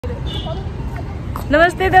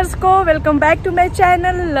नमस्ते दर्शकों, welcome back to my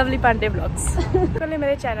channel lovely Pandey blogs. पहले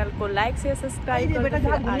मेरे चैनल को लाइक शेयर सब्सक्राइब कर। बेटा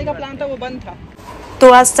घूमने का प्लान था वो बंद था।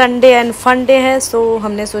 तो आज संडे एंड फन डे है, सो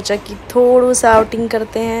हमने सोचा कि थोड़ा सा आउटिंग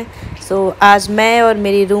करते हैं। सो आज मैं और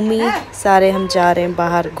मेरी रूमी सारे हम जा रहे हैं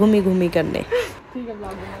बाहर घूमी करने।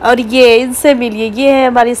 और ये इनसे मिलिए, ये है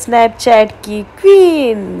हमारी स्नैपचैट की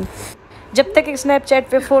क्वीन। जब तक स्नैपचैट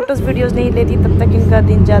पे फोटोज वीडियोस नहीं लेती तब तक इनका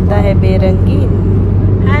दिन जाता है बेरंगीन।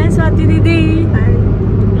 हाय स्वाति दीदी।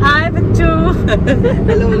 हाय बच्चों।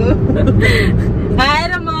 हेलो। हाय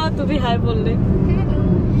रमा, तू भी हाय बोल ले।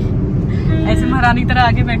 ऐसे महारानी तरह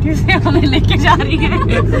आगे बैठी से हमें लेके जा रही है।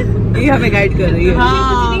 ये हमें गाइड कर रही है।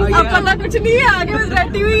 हाँ, अब पता कुछ नहीं है, आगे बस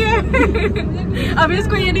बैठी हुई है। अभी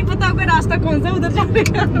इसको ये नहीं पता होगा रास्ता कौन सा उधर जाने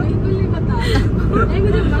का। बिल्कुल नहीं पता।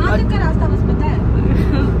 मुझे वहाँ तक का रास्ता बस पता है।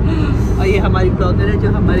 और ये हमारी ब्लॉगर है जो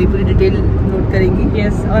हमारी पूरी डिटेल नोट करेगी।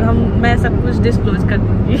 यस, और मैं सब कुछ डिस्क्लोज कर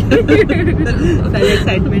दूंगी। सारी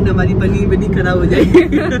एक्साइटमेंट हमारी बनी खराब हो जाएगी।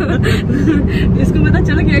 इसको पता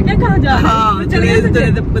चल गया क्या कहाँ जा रहे हैं? हाँ,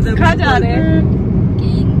 कहाँ जा रहे हैं?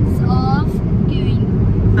 Kings of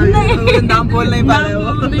queen. नाम बोल नहीं पा रहा है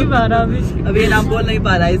वो। नहीं पा रहा अभी नाम बोल नहीं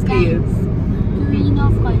पा रहा है इसलिए। Queen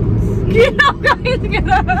of kinds.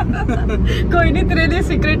 कोई नहीं, तेरे लिए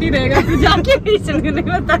सीक्रेट ही रहेगा, तू जाके नहीं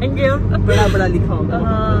बताएंगे हम। बड़ा लिखा होगा।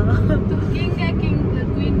 तो किंग है,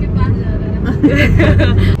 क्वीन के पास जा रहा है।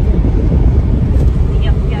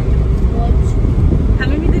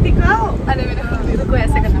 हमें भी तो दिखाओ। अरे मेरे को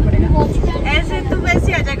ऐसे करना पड़ेगा। ऐसे तो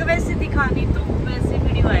वैसे आ जाएगा, वैसे दिखानी तो वैसे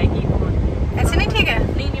वीडियो आएगी। ऐसे नहीं ठीक है?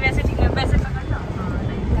 नहीं वैसे ठीक है, वैसे पकड़ लो।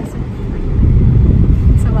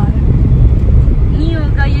 सवाल नहीं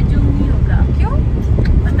होगा, ये जूम नहीं होगा। क्यों?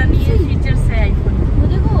 पता नहीं, ये फीचर्स है आईफोन। वो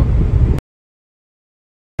देखो।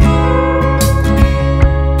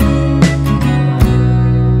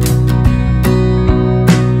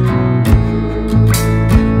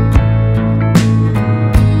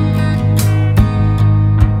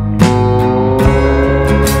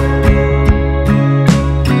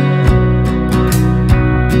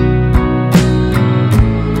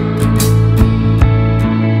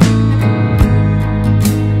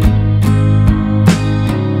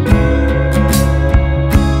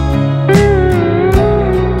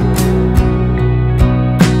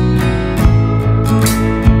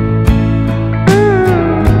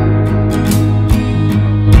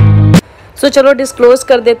 तो चलो डिस्क्लोज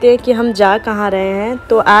कर देते हैं कि हम जा कहाँ रहे हैं।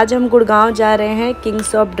 तो आज हम गुड़गांव जा रहे हैं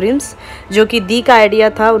किंग्स ऑफ ड्रीम्स, जो कि दी का आइडिया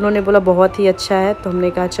था। उन्होंने बोला बहुत ही अच्छा है, तो हमने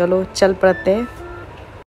कहा चलो चल पड़ते हैं।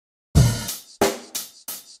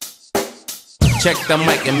 Check the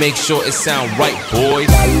mic and make sure it sound right,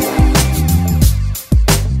 boys.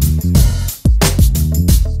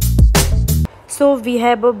 So we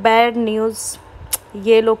have a bad news.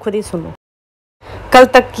 ये लोग खुद ही सुनो। कल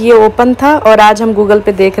तक ये ओपन था और आज हम गूगल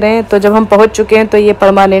पे देख रहे हैं, तो जब हम पहुंच चुके हैं तो ये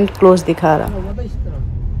परमानेंट क्लोज दिखा रहा।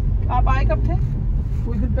 आप आए कब थे?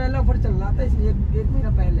 कुछ दिन पहले ऑफर चल रहा था, इसलिए एक महीना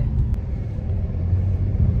पहले।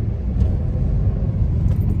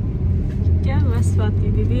 क्या हुआ स्वाति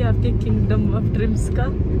दीदी आपके किंगडम ऑफ ड्रीम्स का?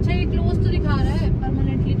 अच्छा, ये क्लोज तो दिखा रहा है,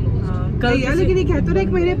 परमानेंटली क्लोज। हाँ, कल यार, लेकिन ये कहते रहे एक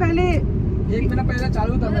महीने पहले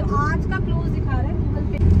चालू था। आज का क्लोज दिखा रहा है गूगल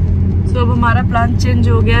पे। तो अब हमारा प्लान चेंज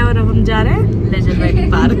हो गया है और अब हम जा रहे हैं लेजर वैली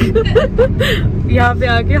पार्क। यहाँ पे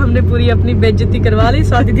आके हमने पूरी अपनी बेइज्जती करवा ली।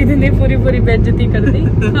 स्वाति दीदी ने पूरी बेइज्जती कर दी।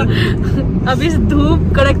 अब इस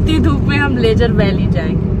कड़कती धूप में हम लेजर वैली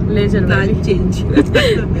जाएंगे। लेजर वैली चेंज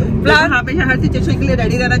प्लान हमेशा हर सिचुएशन के लिए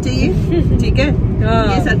रेडी रहना चाहिए, ठीक है?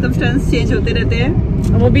 ये सर्कमस्टेंस चेंज होते रहते हैं।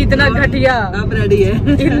 वो भी इतना घटिया, अब रेडी है।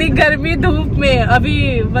 इतनी गर्मी धूप में। अभी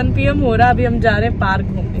 1 PM हो रहा, अभी हम जा रहे हैं पार्क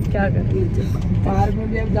घूमने। क्या करें? पार्क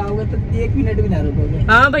में भी अब जाओगे तो 1 मिनट भी ना रुकोगे।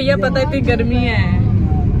 हाँ भैया, पता है इतनी गर्मी है।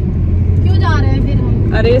 क्यों जा रहे हैं फिर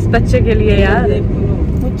हम? अरे इस बच्चे के लिए यार।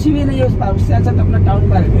 कुछ भी नहीं है उस पार्क से, अच्छा तो अपना टाउन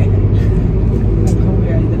पार्क में।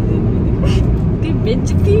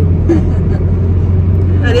 बेइज्जती।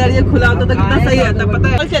 अरे यार, ये खुला होता तो कितना सही रहता, पता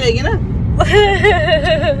है? चलेगी ना।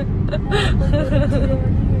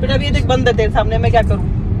 बेटा अभी ये देख बंद है तेरे सामने, मैं क्या करूँ?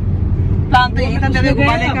 प्लान तो यही था तेरे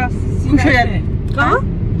घुमाने का। कहाँ?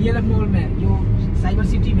 ये मॉल में जो साइबर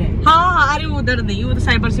सिटी में। हाँ, अरे उधर नहीं, वो तो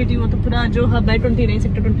साइबर सिटी, वो तो पूरा जो हब है 29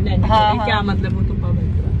 सेक्टर 29। हाँ, क्या मतलब, वो तो पब है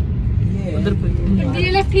उधर।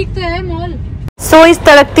 कोई ठीक तो है मॉल। सो इस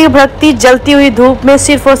तड़कती भड़कती जलती हुई धूप में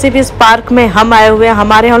सिर्फ और सिर्फ इस पार्क में हम आए हुए हैं।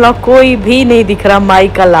 हमारे यहाँ कोई भी नहीं दिख रहा माई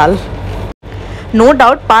का लाल। नो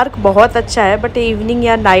डाउट पार्क बहुत अच्छा है, बट इवनिंग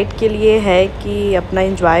या नाइट के लिए है कि अपना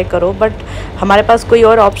एंजॉय करो। बट हमारे पास कोई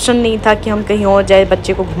और ऑप्शन नहीं था कि हम कहीं और जाए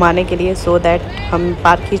बच्चे को घुमाने के लिए, सो दैट हम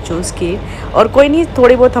पार्क ही चूज़ किए। और कोई नहीं,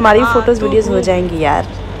 थोड़ी बहुत हमारी फ़ोटोज़ वीडियोज़ हो जाएंगी यार।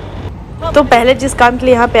 तो पहले जिस काम के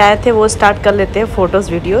लिए यहाँ पे आए थे वो स्टार्ट कर लेते हैं,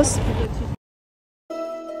 फोटोज वीडियोस।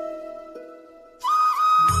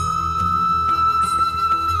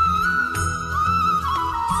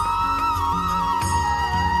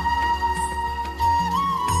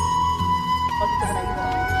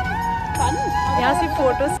 यहाँ से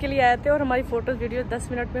फ़ोटोज़ के लिए आए थे और हमारी फ़ोटोज़ वीडियो 10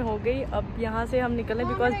 मिनट में हो गई। अब यहाँ से हम निकले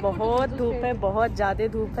बिकॉज बहुत धूप है, बहुत ज़्यादा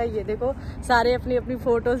धूप है। ये देखो सारे अपनी अपनी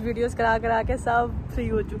फ़ोटोज़ वीडियोज़ करा के सब फ्री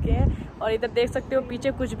हो चुके हैं। और इधर देख सकते हो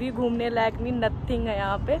पीछे कुछ भी घूमने लायक नहीं, नथिंग है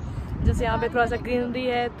यहाँ पे। जैसे यहाँ पे थोड़ा सा ग्रीनरी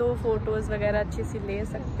है तो फ़ोटोज़ वगैरह अच्छी सी ले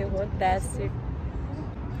सकते हो। That's it.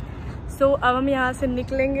 सो अब हम यहाँ से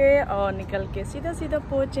निकलेंगे और निकल के सीधा सीधा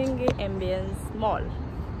पहुँचेंगे एम्बियंस मॉल।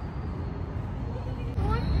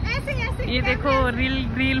 ये देखो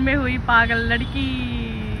रील में हुई पागल लड़की,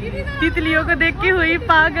 तितलियों को देख के हुई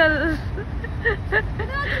पागल।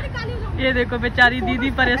 ये देखो बेचारी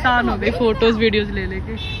दीदी परेशान हो गई फोटोज वीडियोस ले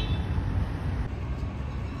लेके।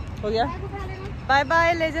 हो गया, bye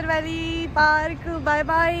bye laser valley park, bye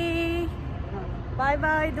bye bye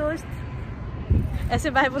bye दोस्त। ऐसे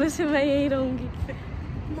बाय बोलने से मैं यही रहूंगी।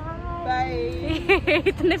 बाय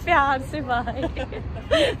इतने प्यार से बाय।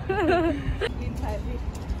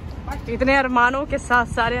 इतने अरमानों के साथ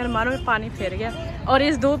सारे अरमानों में पानी फेर गया और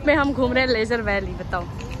इस धूप में हम घूम रहे हैं लेजर वैली। बताओ,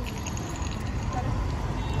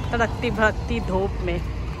 तड़कती भड़कती धूप में।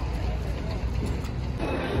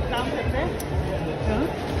 काम करते हैं।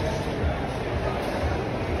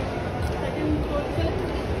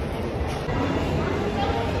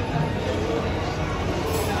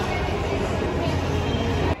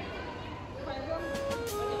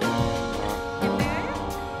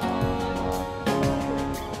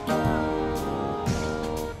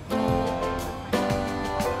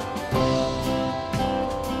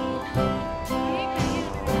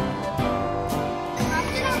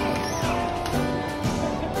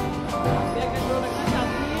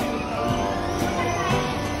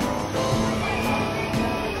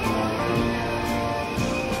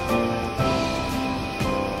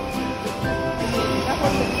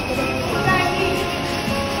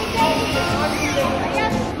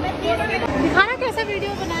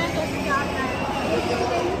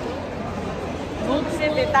 धूप से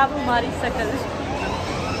बेताब हमारी शकल।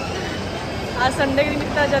 आज संडे के दिन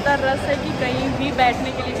इतना ज़्यादा रस है कि कहीं भी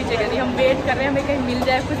बैठने के लिए भी जगह नहीं। हम वेट कर रहे हैं हमें कहीं मिल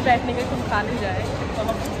जाए कुछ बैठने के, कुछ खाने जाए तो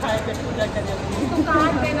हम खाए पे पूजा करें। तो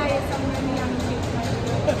काट देना ये सब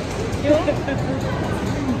क्यों?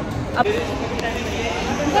 अब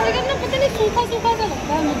पता नहीं सूखा सूखा सा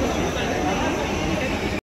लगता है मुझे।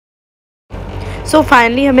 सो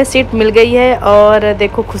फाइनली हमें सीट मिल गई है और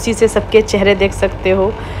देखो खुशी से सबके चेहरे देख सकते हो।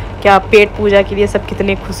 क्या पेट पूजा के लिए सब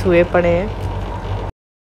कितने खुश हुए पड़े हैं।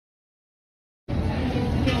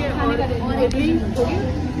 इडली हो गया,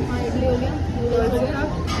 इडली हो गया,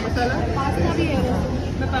 मसाला पास्ता भी है।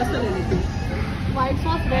 मैं पास्ता ले लेती हूँ। व्हाइट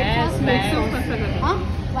सॉस, रेड सॉस, हाँ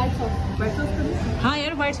व्हाइट सॉस। हाँ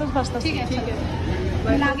यार व्हाइट सॉस पास्ता ठीक है, ठीक है।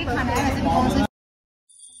 मिला के खाना है वैसे कौन सा।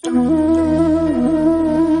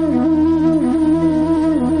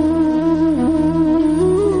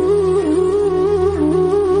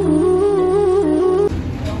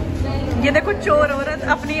 ये देखो चोर औरत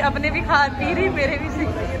अपनी अपने भी खा पी रही, मेरे भी सीख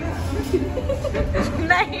रही है।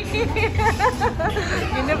 नहीं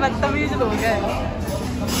इन्हें बदतमीज लोग हैं।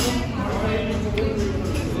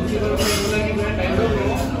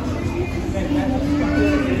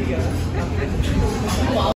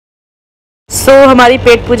 सो हमारी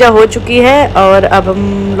पेट पूजा हो चुकी है और अब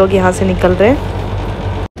हम लोग यहाँ से निकल रहे हैं।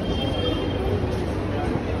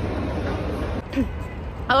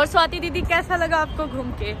 और स्वाति दीदी कैसा लगा आपको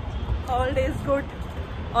घूम के? All is good,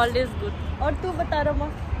 all is good. और तू बता रमा?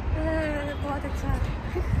 बहुत अच्छा।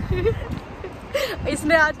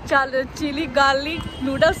 इसने आज चिली गार्लिक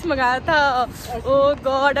नूडल्स मंगाया था। ओ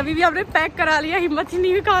गॉड, अभी भी हमने पैक करा लिया, हिम्मत ही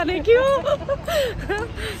नहीं हुई खाने की।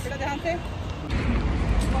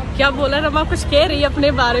 क्या बोला रमा? कुछ कह रही है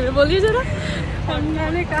अपने बारे में, बोलिए जरा।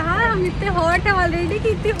 मैंने कहा हम इतने हॉट है ऑलरेडी कि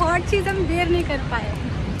इतनी हॉट चीज हम बेयर नहीं कर पाए।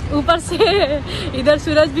 ऊपर से इधर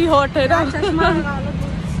सूरज भी हॉट है ना। चश्मा लगा लो।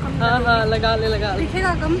 हाँ हाँ लगा ले लगा ले।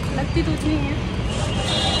 दिखेगा कम, लगती तो उतनी है।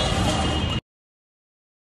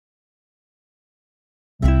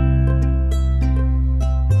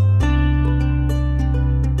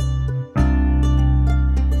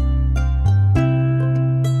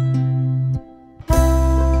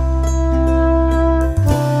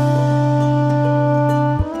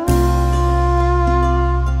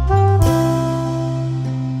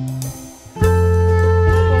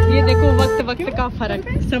 वक्त का फर्क,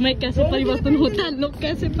 समय कैसे परिवर्तन होता है, लोग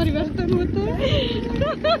कैसे परिवर्तन होते हैं।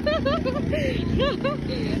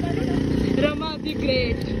 Rama the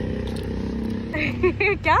great.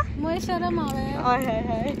 क्या मुझे शर्म आ रहा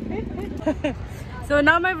है। So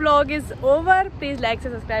now my vlog is over. Please like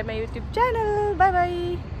and subscribe my YouTube channel. Bye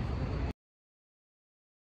bye.